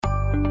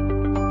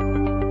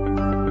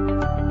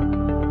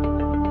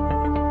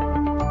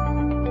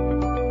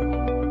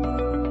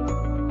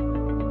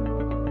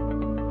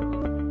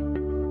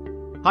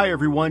Hi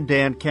everyone,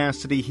 Dan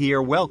Cassidy here.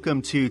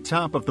 Welcome to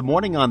Top of the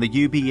Morning on the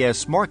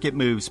UBS Market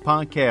Moves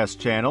podcast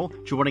channel.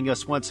 Joining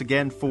us once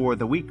again for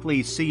the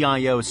weekly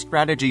CIO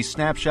Strategy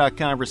Snapshot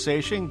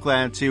conversation.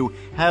 Glad to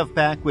have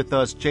back with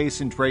us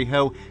Jason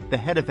Draho, the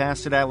head of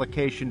asset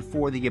allocation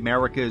for the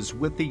Americas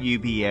with the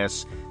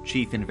UBS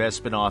Chief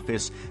Investment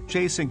Office.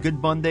 Jason,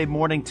 good Monday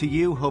morning to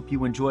you. Hope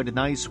you enjoyed a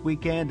nice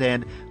weekend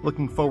and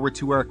looking forward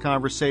to our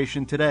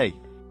conversation today.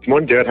 Good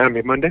morning, Dad.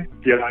 Happy Monday.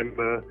 Yeah, I'm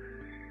a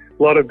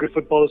lot of good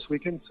football this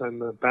weekend, so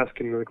I'm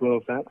basking in the glow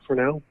of that for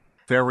now.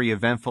 Very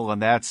eventful in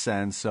that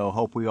sense, so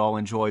hope we all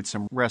enjoyed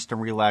some rest and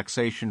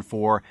relaxation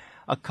for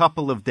a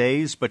couple of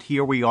days, but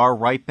here we are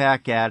right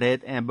back at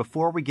it. And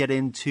before we get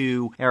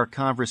into our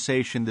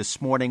conversation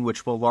this morning,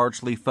 which will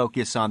largely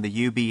focus on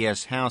the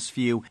UBS House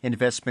View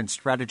Investment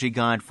Strategy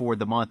Guide for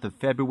the month of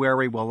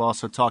February, we'll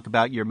also talk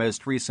about your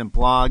most recent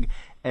blog,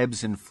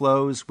 Ebbs and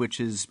Flows, which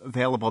is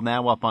available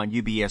now up on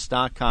ubs.com/CIO.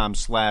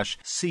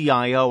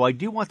 I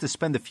do want to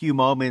spend a few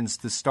moments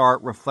to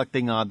start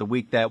reflecting on the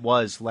week that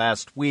was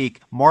last week.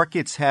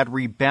 Markets had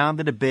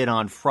rebounded a bit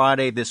on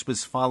Friday. This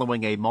was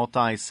following a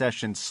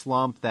multi-session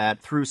slump that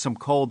threw some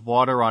cold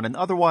water on an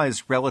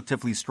otherwise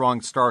relatively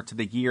strong start to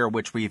the year,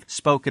 which we've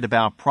spoken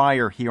about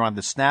prior here on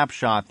the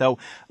Snapshot. Though,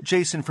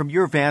 Jason, from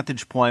your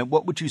vantage point,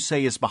 what would you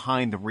say is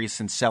behind the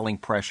recent selling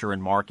pressure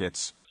in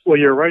markets? Well,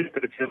 you're right,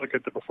 but if you look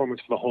at the performance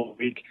for the whole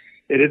week,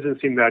 it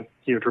doesn't seem that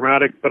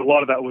dramatic, but a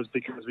lot of that was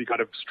because we got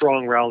a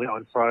strong rally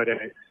on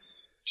Friday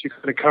to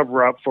kind of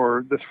cover up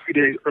for the 3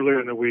 days earlier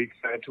in the week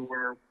that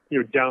were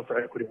down for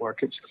equity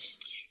markets.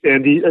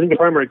 And I think the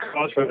primary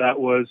cause for that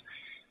was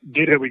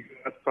data we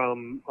got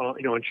from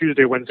on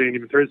Tuesday, Wednesday, and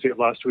even Thursday of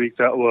last week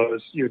that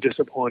was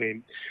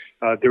disappointing.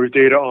 There was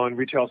data on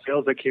retail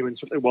sales that came in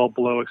certainly well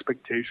below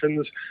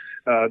expectations.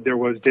 There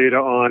was data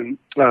on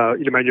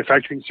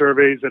manufacturing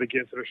surveys that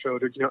again sort of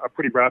showed a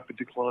pretty rapid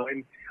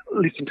decline, at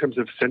least in terms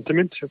of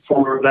sentiment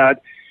for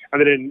that.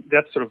 And then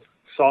that's sort of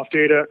soft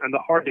data, and the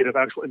hard data of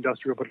actual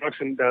industrial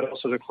production that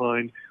also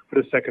declined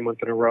for the second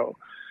month in a row.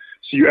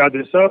 So you add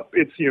this up,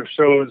 it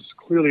shows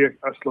clearly a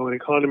slowing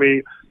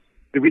economy.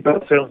 The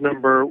retail sales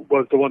number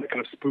was the one that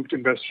kind of spooked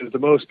investors the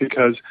most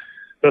because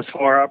thus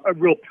far a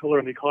real pillar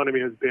in the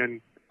economy has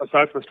been,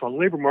 aside from a strong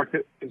labor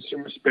market,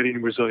 consumer spending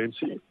and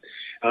resiliency.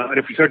 And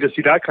if we start to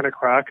see that kind of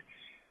crack,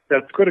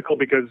 that's critical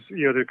because,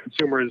 the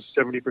consumer is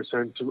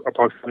 70%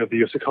 approximately of the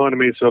U.S.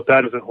 economy. So if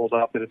that doesn't hold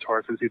up, then it's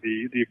hard to see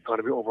the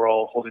economy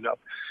overall holding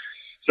up.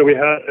 So we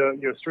had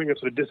a string of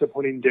sort of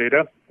disappointing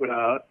data,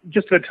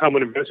 just at a time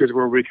when investors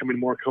were becoming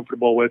more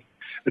comfortable with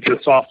the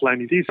soft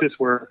landing thesis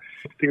where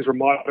things were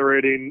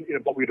moderating,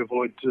 but we'd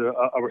avoid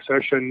a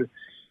recession.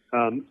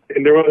 And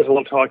there was a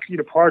lot of talk,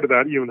 prior to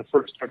that, in the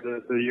first part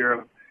of the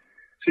year.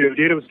 So the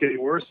data was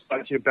getting worse,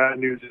 but bad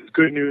news is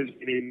good news,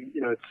 meaning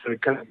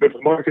it's kind of good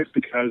for markets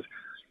because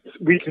it's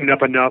weakening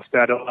up enough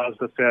that allows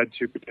the Fed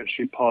to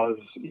potentially pause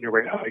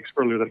rate hikes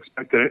earlier than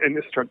expected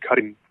and start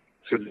cutting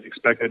sooner than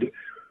expected.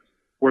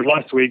 Whereas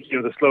last week,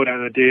 the slowdown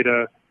in the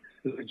data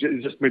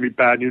is just maybe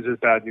bad news is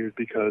bad news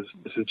because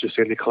this is just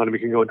saying the economy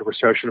can go into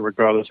recession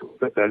regardless of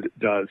what that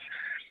does.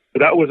 But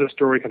that was a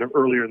story kind of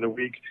earlier in the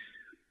week.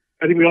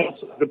 I think we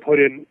also have to put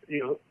in,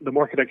 the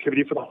market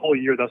activity for the whole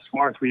year thus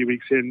far, 3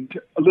 weeks in,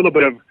 a little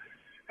bit of,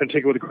 and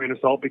take it with a grain of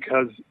salt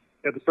because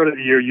at the start of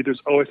the year,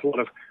 there's always a lot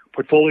of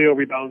portfolio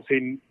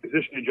rebalancing,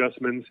 position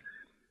adjustments.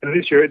 And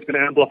this year, it's been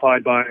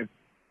amplified by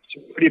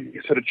some pretty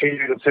big sort of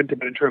changes in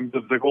sentiment in terms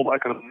of the global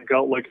economic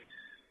outlook,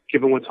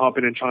 given what's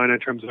happened in China in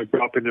terms of a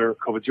drop in their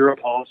COVID-0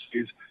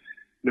 policies,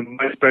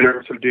 much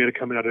better sort of data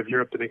coming out of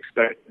Europe than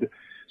expected.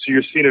 So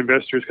you're seeing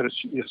investors kind of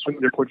swing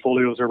their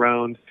portfolios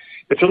around.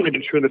 It's only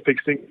been true in the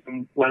fixed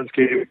income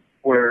landscape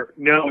where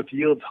now with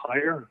yields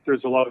higher,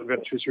 there's a lot of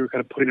investors who are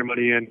kind of putting their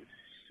money in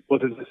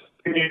both as a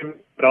premium,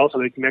 but also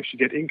they can actually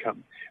get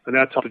income. And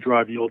that's how to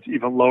drive yields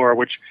even lower,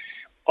 which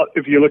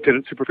if you looked at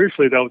it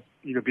superficially, that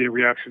would be a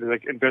reaction to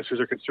like investors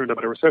are concerned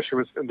about a recession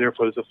risk, and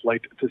therefore there's a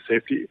flight to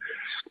safety.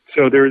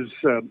 So there's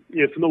a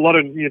lot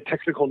of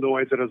technical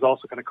noise that is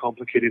also kind of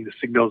complicating the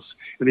signals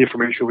and the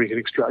information we can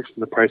extract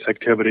from the price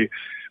activity.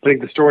 I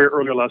think the story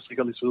earlier last week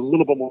at least was a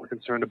little bit more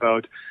concerned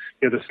about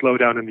the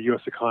slowdown in the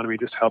U.S. economy,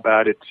 just how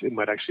bad it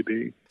might actually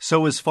be.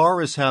 So as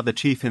far as how the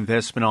Chief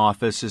Investment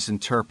Office is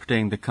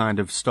interpreting the kind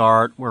of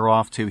start we're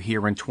off to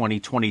here in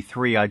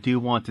 2023, I do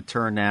want to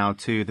turn now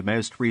to the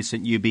most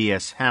recent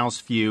UBS House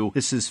View.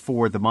 This is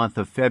for the month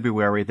of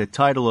February. The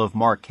title of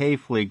Mark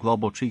Haefele,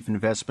 Global Chief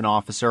Investment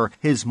Officer,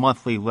 his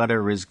monthly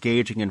letter is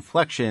Gauging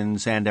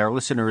Inflections, and our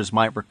listeners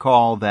might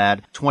recall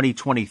that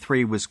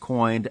 2023 was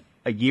coined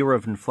a year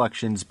of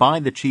inflections by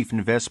the Chief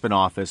Investment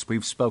Office.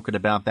 We've spoken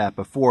about that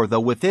before, though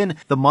within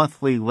the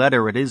monthly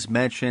letter it is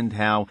mentioned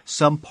how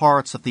some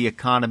parts of the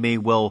economy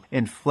will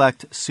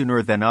inflect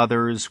sooner than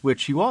others,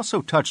 which you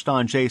also touched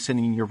on, Jason,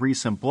 in your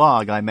recent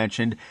blog. I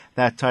mentioned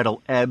that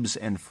title, Ebbs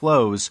and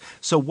Flows.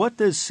 So what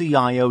does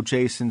CIO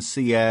Jason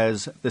see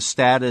as the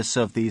status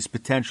of these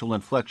potential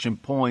inflection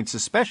points,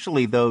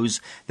 especially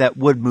those that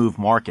would move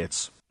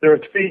markets? There are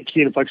three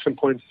key inflection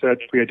points that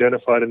we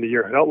identified in the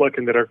year-end outlook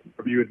and that are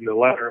reviewed in the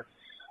letter.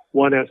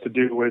 One has to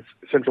do with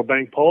central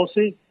bank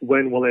policy.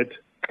 When will it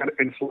kind of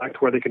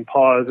inflect where they can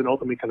pause and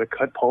ultimately kind of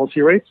cut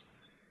policy rates?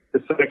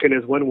 The second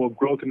is when will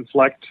growth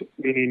inflect,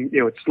 meaning,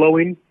 it's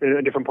slowing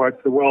in different parts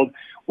of the world.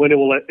 When it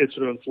will let it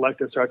sort of inflect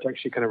and start to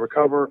actually kind of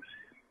recover.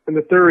 And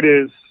the third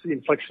is the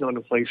inflection on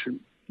inflation.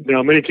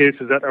 Now, in many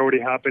cases, that already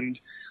happened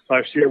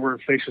last year where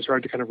inflation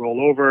started to kind of roll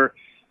over.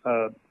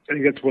 I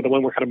think that's the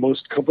one we're kind of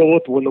most comfortable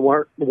with, the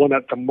one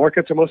that the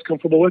markets are most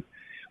comfortable with.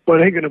 But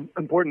I think an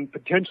important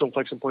potential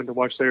inflection point to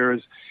watch there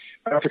is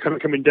after kind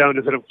of coming down,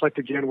 does it inflect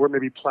again where it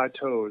maybe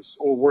plateaus,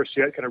 or worse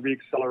yet, kind of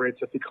reaccelerates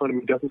if the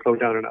economy doesn't slow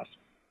down enough?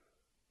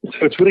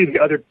 So it's really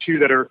the other two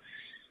that are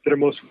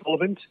most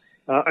relevant.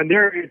 And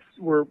there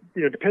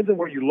depends on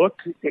where you look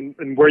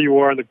and where you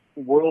are in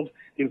the world.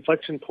 The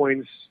inflection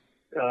points,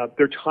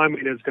 their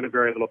timing is going to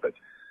vary a little bit.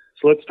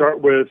 So let's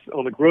start with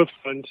on the growth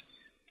front.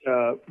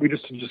 We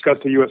just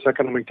discussed the U.S.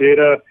 economic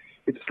data.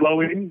 It's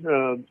slowing.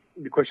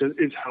 The question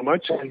is how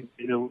much. And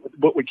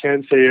what we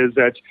can say is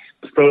that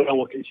the slowdown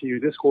will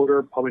continue this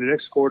quarter, probably the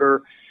next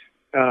quarter.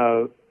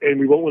 And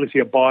we won't really see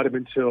a bottom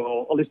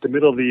until at least the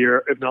middle of the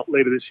year, if not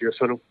later this year.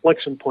 So an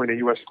inflection point in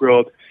U.S.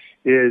 growth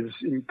is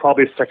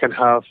probably a second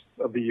half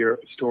of the year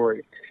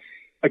story.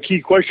 A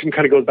key question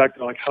kind of goes back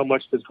to how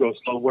much does growth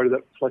slow? Where does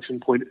that inflection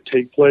point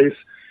take place?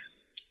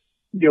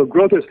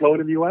 Growth is slowing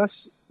in the U.S.,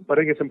 but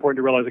I think it's important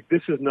to realize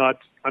this is not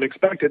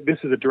unexpected. This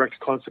is a direct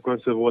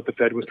consequence of what the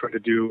Fed was trying to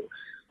do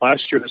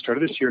last year, the start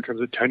of this year, in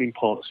terms of tightening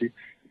policy.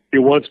 It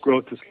wants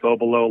growth to slow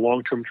below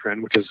long-term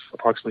trend, which is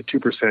approximately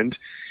 2%,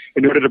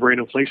 in order to bring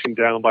inflation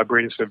down by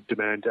bringing sort of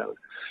demand down.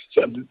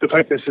 So the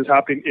fact that this is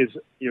happening is,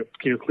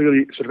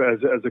 clearly sort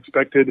of as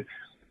expected.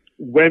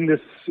 When this,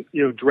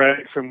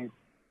 drag from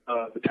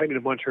the tightening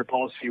of monetary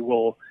policy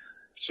will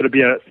sort of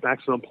be at its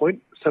maximum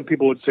point, some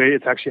people would say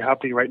it's actually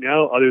happening right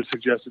now. Others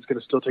suggest it's going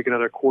to still take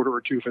another quarter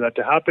or two for that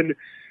to happen.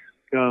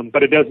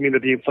 But it does mean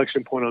that the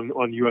inflection point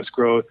on U.S.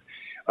 growth,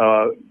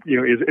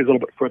 is a little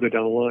bit further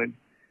down the line.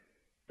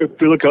 If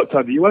we look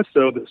outside the U.S.,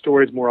 though, the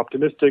story is more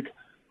optimistic.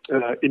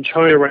 In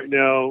China right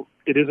now,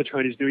 it is a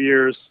Chinese New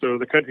Year, so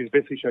the country is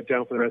basically shut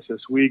down for the rest of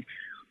this week.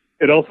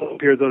 It also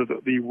appears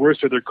that the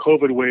worst of their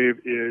COVID wave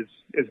is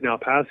now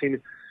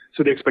passing.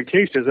 So the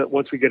expectation is that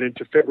once we get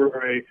into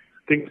February,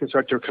 things can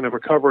start to kind of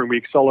recover and we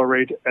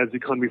accelerate as the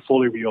economy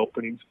fully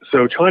reopening.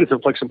 So China's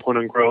inflection point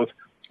on growth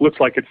looks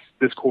like it's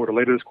this quarter,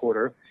 later this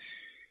quarter.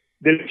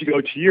 Then if you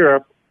go to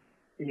Europe,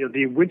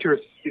 the winter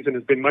season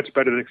has been much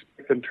better than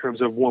expected in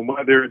terms of warm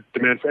weather,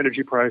 demand for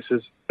energy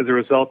prices. As a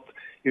result,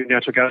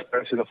 natural gas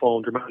prices have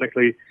fallen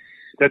dramatically.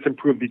 That's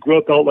improved the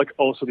growth outlook,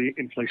 also the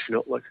inflation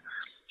outlook.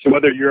 So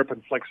whether Europe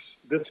inflects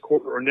this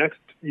quarter or next,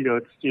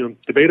 it's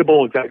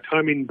debatable exact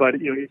timing, but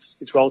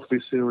it's relatively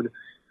soon.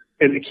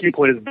 And the key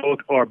point is both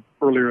are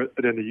earlier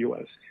than the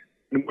U.S.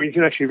 And we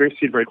can actually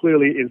see it very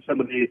clearly in some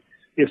of the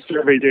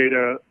survey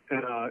data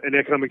and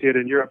economic data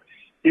in Europe.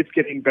 It's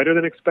getting better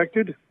than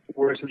expected,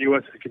 whereas in the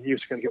U.S. it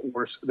continues to kind of get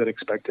worse than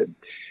expected.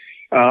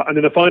 And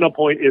then the final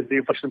point is the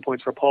inflection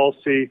points for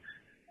policy.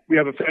 We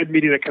have a Fed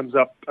meeting that comes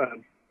up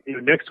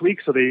next week,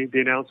 so they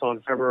announce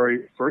on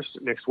February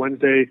 1st, next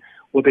Wednesday,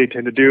 what they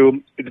intend to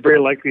do. It's very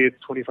likely it's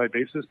 25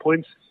 basis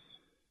points.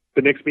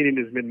 The next meeting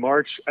is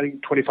mid-March. I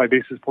think 25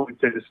 basis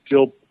points is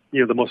still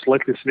the most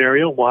likely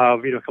scenario. We'll have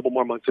a couple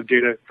more months of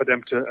data for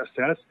them to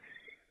assess.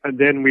 And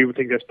then we would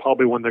think that's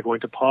probably when they're going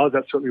to pause.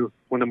 That's certainly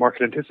when the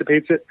market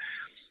anticipates it.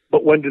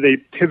 But when do they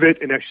pivot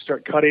and actually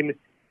start cutting?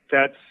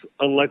 That's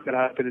unlikely to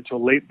happen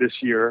until late this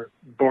year,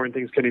 barring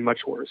things getting much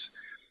worse.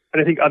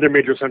 And I think other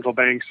major central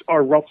banks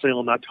are roughly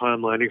on that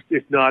timeline.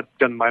 If not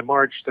done by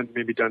March, then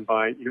maybe done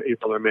by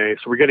April or May.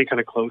 So we're getting kind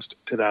of close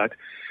to that.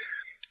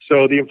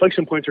 So the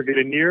inflection points are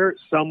getting near,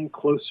 some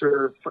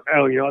closer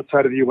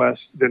outside of the U.S.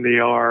 than they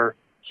are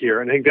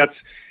here. And I think that's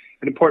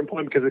an important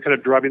point because it's kind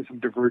of driving some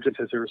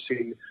divergences that we're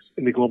seeing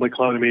in the global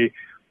economy.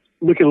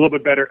 Looking a little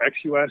bit better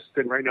ex-U.S.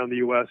 than right now in the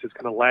U.S. is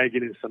kind of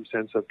lagging in some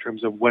sense of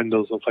terms of when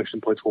those inflection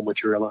points will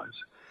materialize.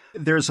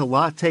 There's a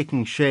lot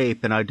taking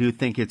shape, and I do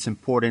think it's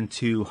important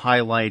to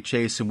highlight,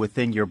 Jason,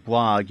 within your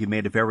blog, you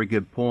made a very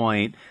good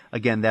point.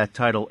 Again, that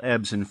title,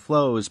 Ebbs and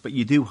Flows, but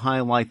you do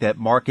highlight that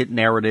market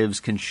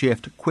narratives can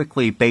shift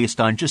quickly based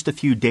on just a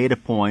few data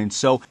points.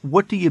 So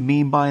what do you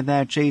mean by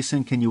that,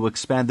 Jason? Can you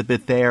expand a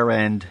bit there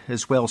and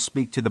as well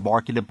speak to the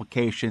market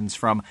implications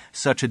from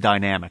such a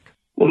dynamic?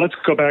 Well, let's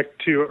go back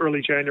to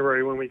early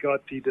January when we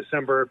got the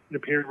December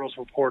payrolls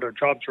report or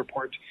jobs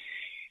report.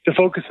 The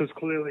focus is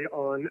clearly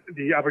on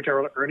the average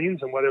hourly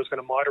earnings and whether it's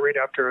going to moderate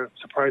after a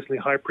surprisingly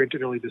high print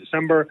in early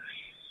December.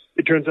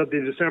 It turns out the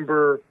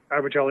December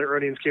average hourly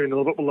earnings came in a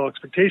little bit below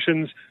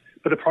expectations,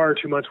 but the prior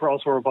 2 months were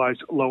also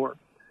revised lower.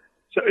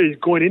 So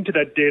going into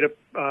that data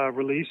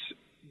release,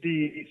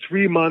 the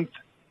 3-month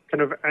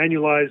kind of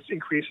annualized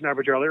increase in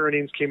average hourly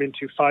earnings came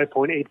into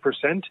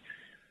 5.8%.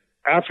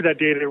 After that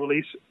data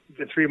release,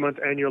 the 3-month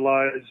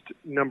annualized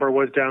number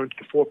was down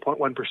to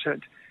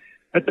 4.1%.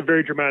 That's a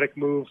very dramatic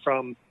move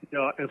from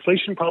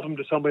inflation problem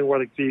to something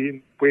where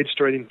the wage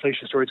story, the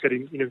inflation story is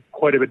getting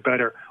quite a bit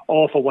better,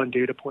 all for one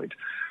data point.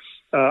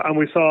 And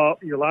we saw,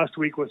 last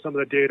week with some of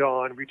the data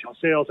on retail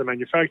sales and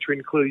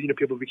manufacturing, clearly,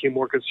 people became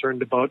more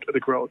concerned about the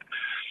growth.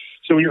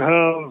 So when you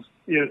have,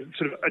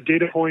 sort of a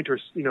data point or,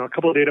 a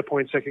couple of data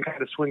points that can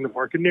kind of swing the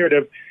market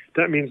narrative,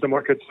 that means the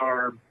markets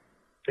are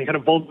kind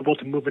of vulnerable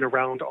to moving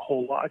around a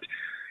whole lot.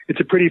 It's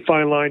a pretty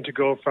fine line to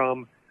go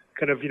from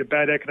kind of,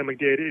 bad economic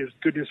data is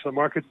good news for the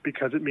markets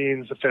because it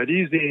means the Fed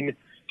easing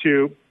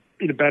to,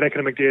 bad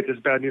economic data is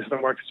bad news for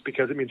the markets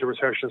because it means a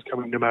recession is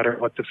coming no matter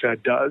what the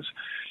Fed does.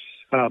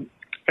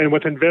 And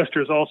with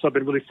investors also have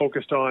been really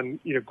focused on,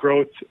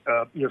 growth,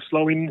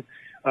 slowing.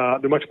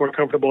 They're much more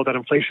comfortable that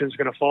inflation is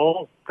going to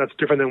fall. That's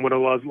different than what it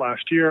was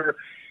last year.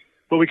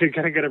 But we could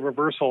kind of get a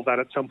reversal of that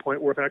at some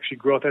point where if actually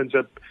growth ends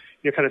up,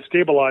 kind of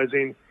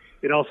stabilizing,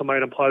 it also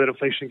might imply that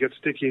inflation gets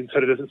sticky and so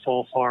it doesn't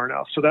fall far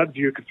enough. So that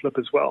view could flip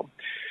as well.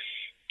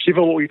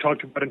 Given what we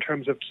talked about in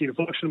terms of key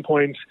inflection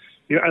points,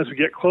 as we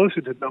get closer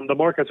to them, the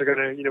markets are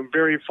going to,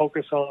 very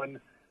focus on,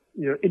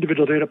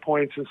 individual data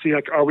points and see,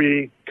 are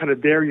we kind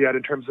of there yet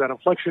in terms of that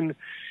inflection?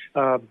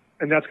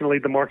 And that's going to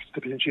lead the markets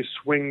to potentially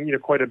swing,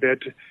 quite a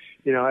bit,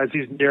 as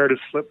these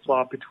narratives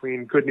flip-flop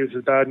between good news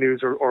is bad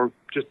news or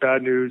just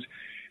bad news,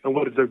 and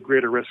what is the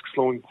greater risk,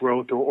 slowing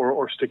growth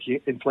or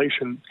sticky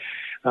inflation.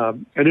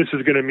 And this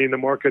is going to mean the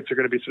markets are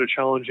going to be sort of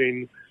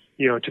challenging,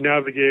 to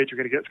navigate. You're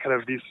going to get kind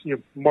of these,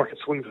 market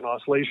swings and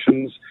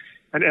oscillations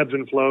and ebbs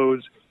and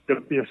flows,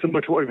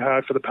 similar to what we've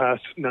had for the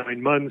past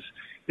 9 months.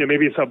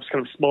 Maybe it's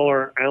kind of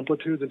smaller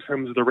amplitudes in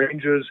terms of the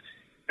ranges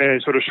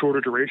and sort of shorter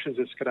durations.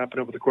 This could happen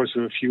over the course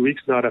of a few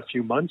weeks, not a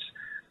few months.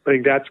 I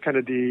think that's kind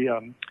of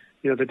the,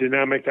 the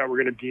dynamic that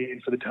we're going to be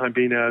in for the time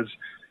being as,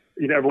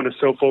 everyone is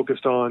so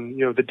focused on,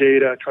 the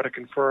data, try to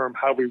confirm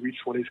how we reach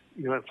one of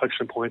these,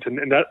 inflection points.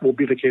 And that will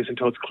be the case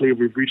until it's clear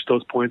we've reached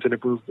those points and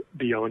have moved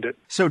beyond it.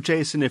 So,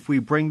 Jason, if we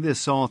bring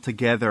this all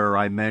together,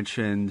 I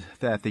mentioned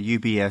that the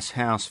UBS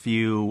House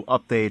View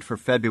update for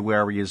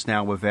February is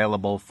now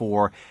available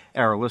for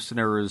our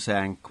listeners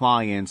and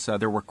clients.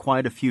 There were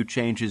quite a few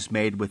changes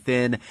made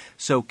within.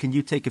 So can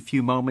you take a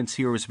few moments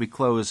here as we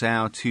close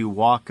out to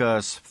walk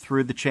us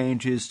through the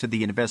changes to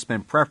the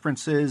investment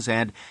preferences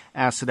and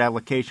asset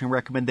allocation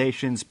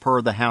recommendations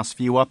per the House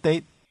View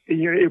update?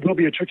 It will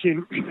be a tricky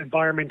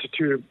environment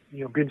to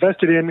be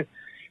invested in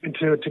and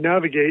to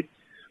navigate,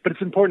 but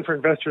it's important for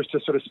investors to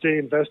sort of stay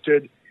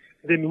invested,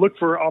 then look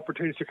for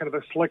opportunities to kind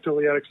of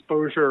selectively add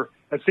exposure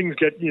as things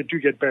do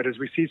get better, as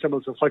we see some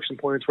of those inflection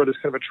points where there's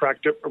kind of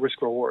attractive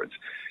risk rewards.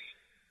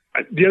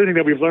 The other thing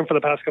that we've learned for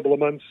the past couple of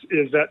months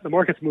is that the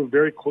markets move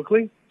very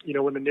quickly,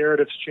 when the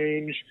narratives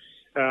change,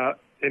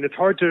 and it's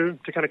hard to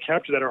kind of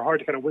capture that or hard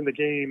to kind of win the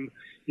game,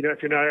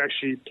 if you're not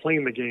actually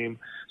playing the game.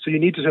 So you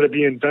need to sort of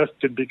be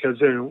invested because,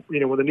 when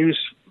the news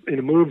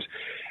moves,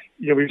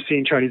 we've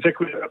seen Chinese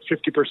equity up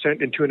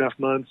 50% in 2.5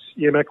 months,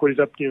 EM equities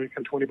up, kind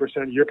of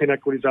 20%, European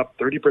equities up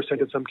 30%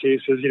 in some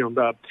cases,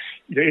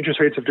 interest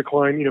rates have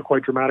declined,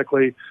 quite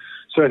dramatically.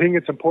 So I think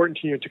it's important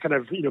to kind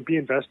of, be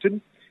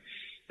invested.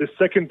 The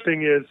second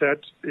thing is that,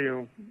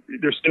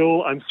 there's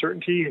still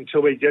uncertainty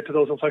until we get to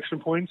those inflection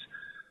points.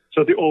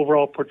 So the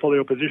overall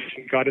portfolio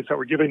position guidance that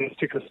we're giving is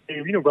to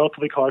stay,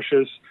 relatively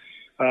cautious.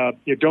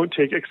 Don't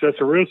take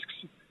excessive risks.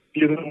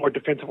 Be a little more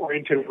defensive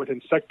oriented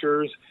within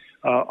sectors,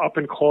 up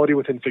in quality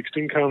within fixed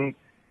income,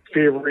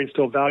 favoring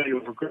still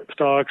value over growth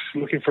stocks,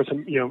 looking for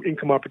some,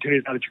 income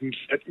opportunities now that you can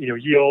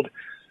get, yield,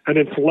 and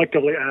then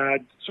selectively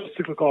add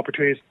cyclical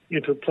opportunities,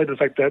 to play the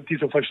fact that these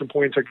inflection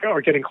points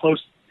are getting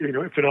close,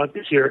 if they're not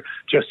here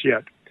just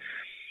yet.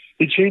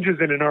 The changes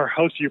in our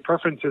house view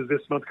preferences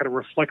this month kind of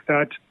reflect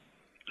that.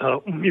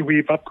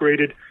 We've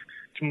upgraded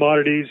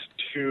commodities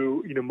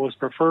to, most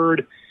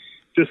preferred.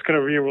 This kind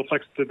of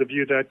reflects the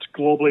view that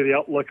globally the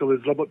outlook is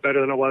a little bit better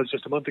than it was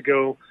just a month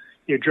ago,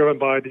 driven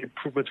by the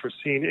improvements we're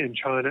seeing in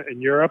China and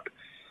Europe.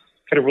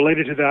 Kind of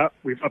related to that,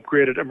 we've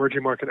upgraded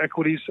emerging market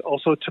equities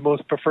also to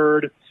most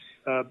preferred.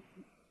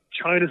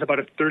 China is about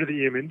a third of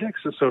the EM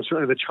index, so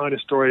certainly the China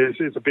story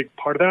is a big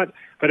part of that,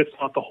 but it's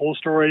not the whole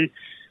story.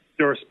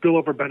 There are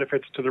spillover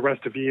benefits to the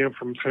rest of EM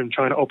from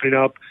China opening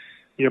up,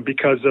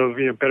 because of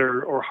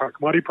better or higher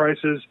commodity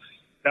prices.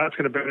 That's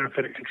going to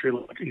benefit a country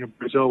like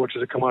Brazil, which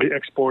is a commodity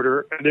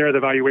exporter, and there the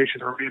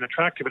valuations are being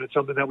attractive, and it's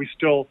something that we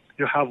still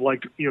have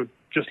liked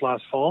just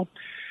last fall.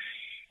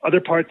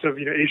 Other parts of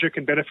Asia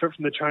can benefit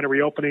from the China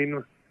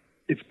reopening.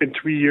 It's been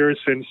 3 years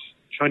since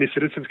Chinese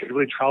citizens could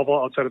really travel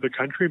outside of the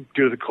country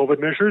due to the COVID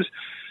measures.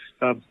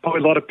 Probably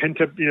a lot of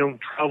pent-up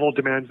travel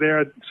demands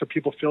there, so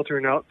people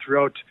filtering out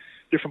throughout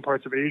different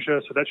parts of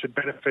Asia, so that should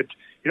benefit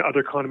other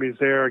economies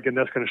there. Again,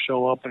 that's going to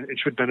show up, and it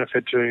should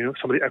benefit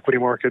some of the equity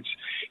markets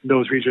in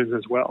those regions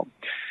as well.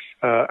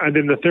 And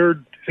then the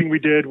third thing we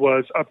did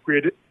was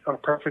upgrade our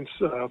preference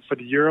for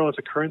the euro as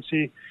a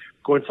currency,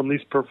 going from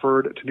least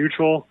preferred to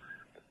neutral.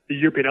 The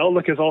European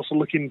outlook is also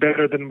looking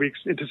better than we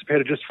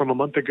anticipated just from a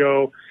month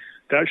ago.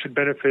 That should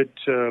benefit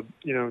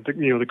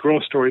the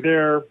growth story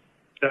there.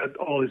 That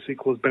all is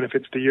equals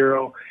benefits the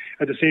euro.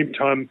 At the same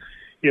time,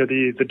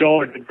 the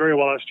dollar did very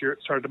well last year.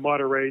 It started to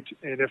moderate,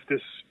 and if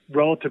this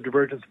relative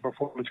divergence in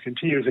performance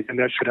continues, again,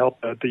 that should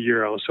help the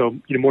euro. So,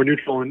 more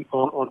neutral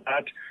on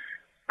that.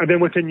 And then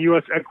within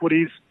U.S.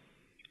 equities,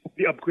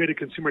 we upgraded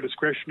consumer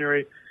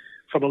discretionary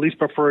from a least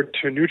preferred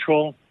to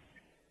neutral.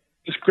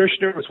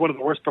 Discretionary was one of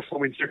the worst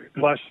performing sectors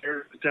last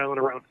year, down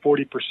around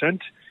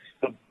 40%.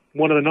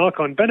 One of the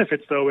knock-on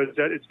benefits, though, is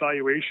that its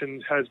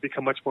valuation has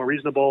become much more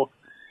reasonable.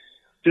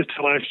 This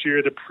time last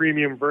year, the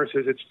premium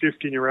versus its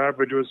 15-year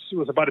average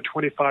was about a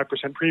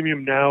 25%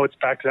 premium. Now it's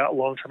back to that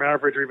long-term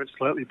average, or even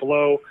slightly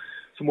below,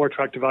 some more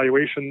attractive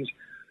valuations.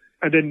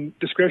 And then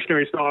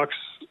discretionary stocks,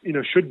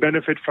 should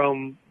benefit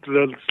from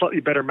the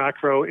slightly better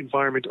macro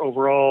environment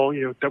overall,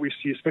 that we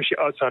see, especially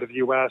outside of the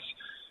U.S.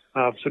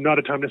 So not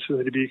a time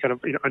necessarily to be kind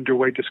of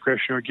underweight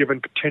discretionary,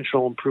 given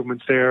potential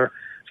improvements there.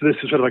 So this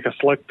is sort of like a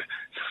select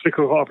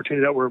cyclical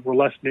opportunity that we're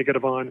less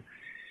negative on.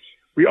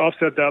 We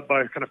offset that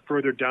by kind of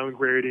further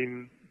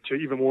downgrading to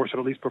even more sort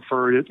of least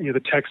preferred, the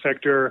tech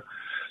sector,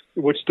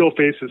 which still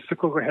faces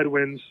cyclical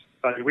headwinds.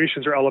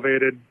 Valuations are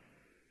elevated.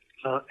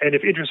 And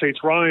if interest rates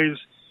rise,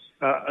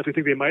 I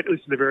think they might, at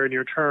least in the very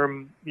near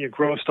term,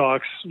 growth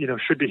stocks,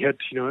 should be hit,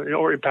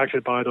 or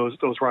impacted by those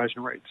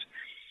rising rates.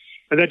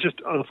 And then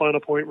just on the final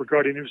point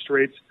regarding interest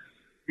rates,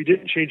 we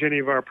didn't change any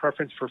of our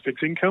preference for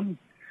fixed income,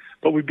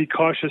 but we'd be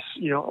cautious,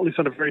 at least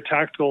on a very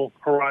tactical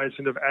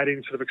horizon, of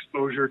adding sort of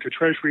exposure to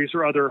treasuries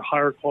or other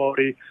higher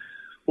quality,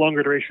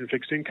 longer duration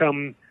fixed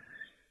income.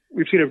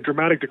 We've seen a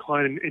dramatic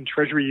decline in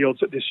treasury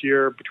yields this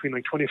year, between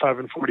like 25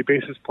 and 40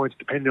 basis points,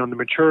 depending on the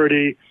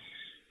maturity.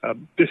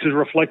 This is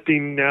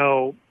reflecting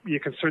now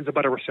concerns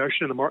about a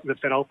recession in the market, the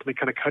Fed ultimately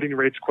kind of cutting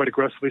rates quite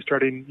aggressively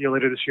starting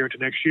later this year into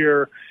next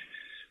year.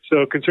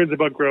 So concerns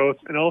about growth,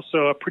 and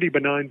also a pretty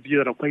benign view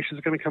that inflation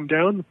is going to come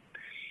down.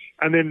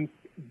 And then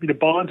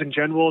bonds in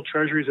general,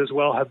 treasuries as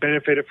well, have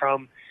benefited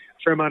from a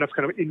fair amount of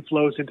kind of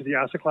inflows into the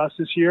asset class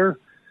this year,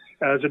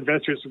 as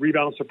investors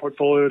rebalance their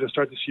portfolio to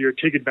start this year,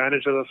 take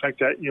advantage of the fact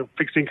that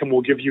fixed income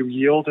will give you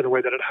yield in a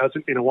way that it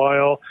hasn't in a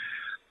while.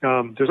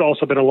 There's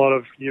also been a lot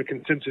of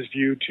consensus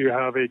view to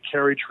have a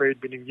carry trade,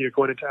 meaning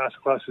going into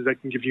asset classes that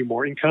can give you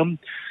more income.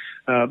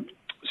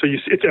 So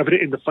it's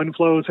evident in the fund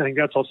flows. I think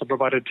that's also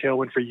provided a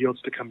tailwind for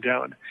yields to come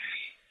down.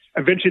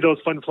 Eventually, those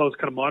fund flows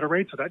kind of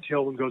moderate, so that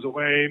tailwind goes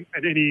away,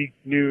 and any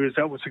news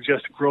that would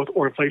suggest growth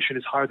or inflation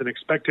is higher than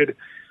expected,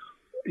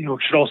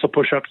 should also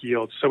push up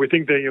yields. So we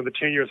think that the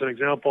 10-year as an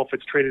example, if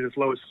it's trading as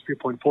low as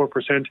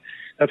 3.4%,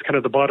 that's kind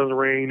of the bottom of the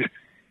range.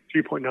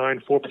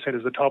 3.9, 4%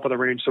 is the top of the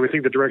range. So we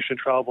think the direction of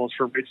travel is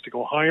for rates to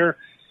go higher,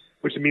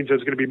 which means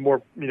there's going to be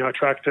more,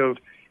 attractive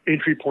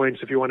entry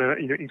points if you want to,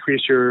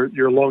 increase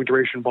your long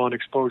duration bond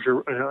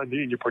exposure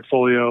in your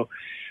portfolio.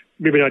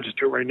 Maybe not just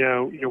do it right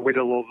now, wait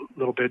a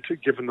little bit,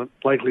 given the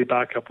likely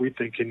backup we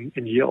think in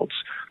yields.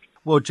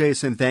 Well,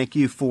 Jason, thank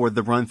you for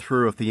the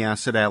run-through of the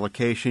asset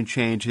allocation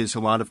changes, a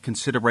lot of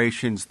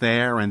considerations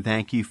there, and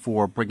thank you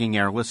for bringing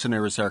our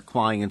listeners, our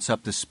clients,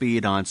 up to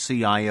speed on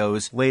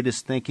CIO's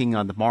latest thinking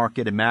on the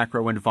market and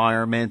macro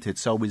environment.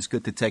 It's always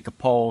good to take a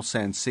pulse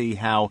and see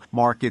how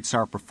markets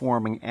are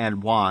performing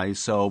and why.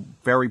 So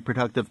very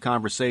productive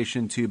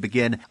conversation to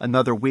begin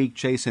another week.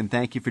 Jason,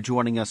 thank you for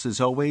joining us as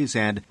always,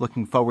 and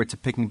looking forward to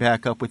picking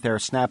back up with our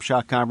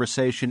snapshot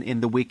conversation in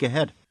the week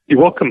ahead.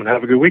 You're welcome, and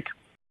have a good week.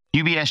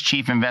 UBS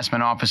Chief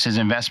Investment Office's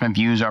investment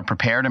views are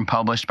prepared and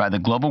published by the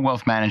global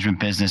wealth management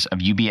business of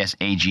UBS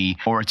AG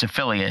or its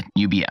affiliate,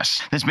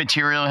 UBS. This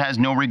material has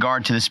no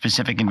regard to the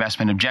specific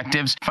investment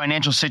objectives,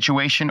 financial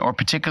situation, or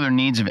particular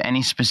needs of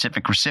any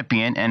specific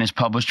recipient and is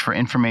published for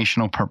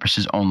informational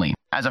purposes only.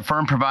 As a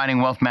firm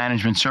providing wealth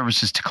management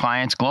services to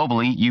clients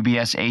globally,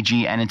 UBS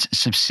AG and its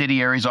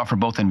subsidiaries offer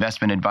both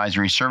investment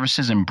advisory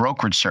services and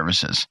brokerage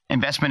services.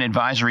 Investment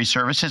advisory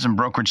services and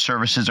brokerage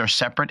services are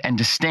separate and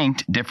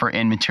distinct, differ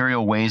in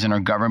material ways, and are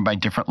governed by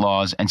different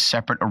laws and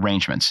separate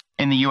arrangements.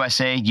 In the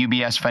USA,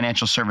 UBS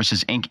Financial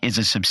Services, Inc. is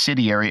a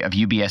subsidiary of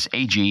UBS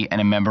AG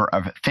and a member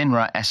of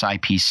FINRA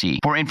SIPC.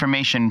 For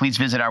information, please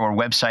visit our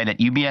website at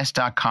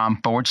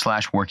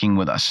ubs.com/working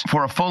with us.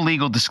 For a full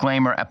legal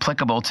disclaimer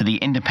applicable to the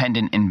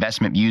independent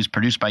investment views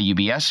produced by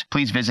UBS,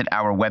 please visit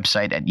our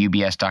website at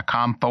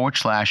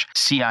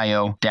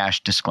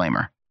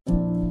ubs.com/CIO-disclaimer.